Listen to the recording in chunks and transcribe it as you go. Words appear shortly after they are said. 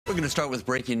We're going to start with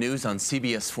breaking news on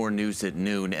CBS 4 News at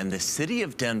noon, and the city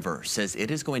of Denver says it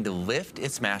is going to lift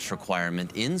its mask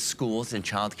requirement in schools and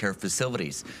child care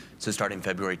facilities. So starting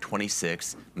February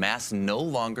 26, masks no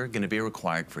longer going to be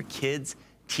required for kids,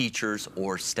 teachers,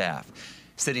 or staff.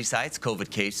 City cites COVID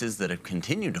cases that have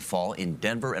continued to fall in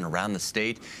Denver and around the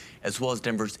state, as well as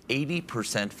Denver's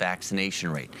 80%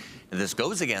 vaccination rate. And this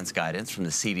goes against guidance from the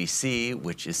CDC,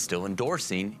 which is still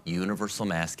endorsing universal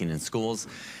masking in schools.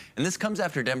 And this comes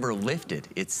after Denver lifted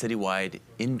its citywide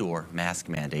indoor mask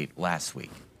mandate last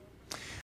week.